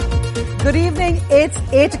Good evening. It's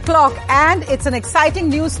 8 o'clock and it's an exciting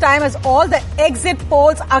news time as all the exit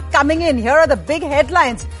polls are coming in. Here are the big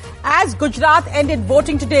headlines. As Gujarat ended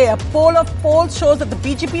voting today, a poll of polls shows that the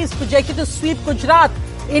BJP is projected to sweep Gujarat.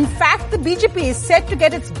 In fact, the BJP is set to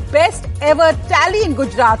get its best ever tally in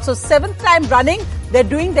Gujarat. So 7th time running, they're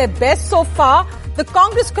doing their best so far. The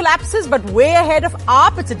Congress collapses but way ahead of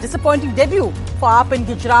AAP. It's a disappointing debut for AAP in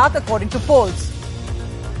Gujarat according to polls.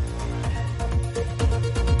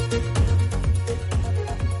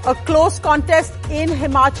 A close contest in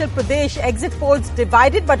Himachal Pradesh. Exit polls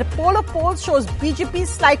divided, but a poll of polls shows BJP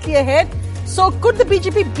slightly ahead. So could the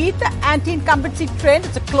BJP beat the anti-incumbency trend?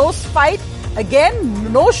 It's a close fight.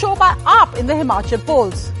 Again, no show by AAP in the Himachal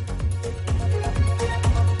polls.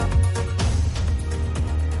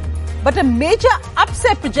 But a major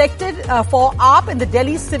upset projected for AAP in the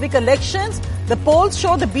Delhi civic elections. The polls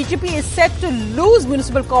show the BJP is set to lose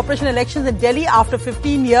municipal corporation elections in Delhi after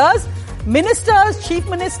 15 years. Ministers, chief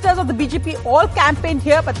ministers of the BJP all campaigned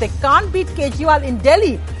here, but they can't beat Kejriwal in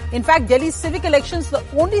Delhi. In fact, Delhi's civic elections, the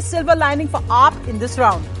only silver lining for AAP in this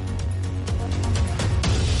round.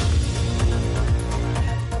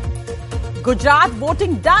 Gujarat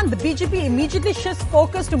voting done. The BJP immediately shifts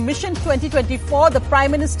focus to Mission 2024. The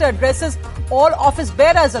Prime Minister addresses all office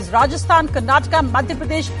bearers as Rajasthan, Karnataka, Madhya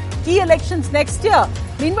Pradesh key elections next year.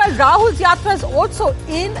 Meanwhile, Rahul's yatra is also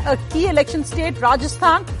in a key election state,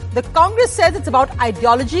 Rajasthan. The Congress says it's about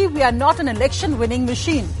ideology. We are not an election-winning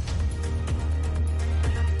machine.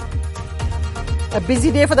 A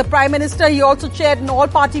busy day for the Prime Minister. He also chaired an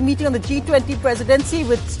all-party meeting on the G20 presidency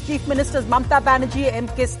with Chief Ministers Mamata Banerjee,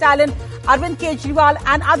 M.K. Stalin, Arvind Kejriwal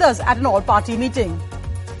and others at an all-party meeting.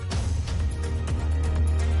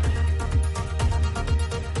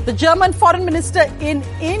 The German Foreign Minister in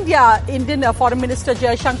India, Indian Foreign Minister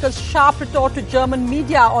Jaishankar's sharp retort to German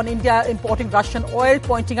media on India importing Russian oil,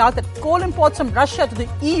 pointing out that coal imports from Russia to the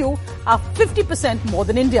EU are 50% more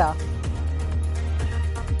than India.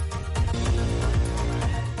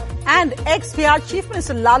 And ex-Bihar Chief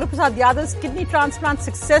Minister Lalu Prasad Yadav's kidney transplant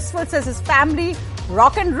successful, says his family.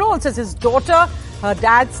 Rock and roll, says his daughter. Her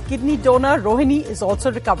dad's kidney donor Rohini is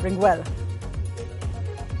also recovering well.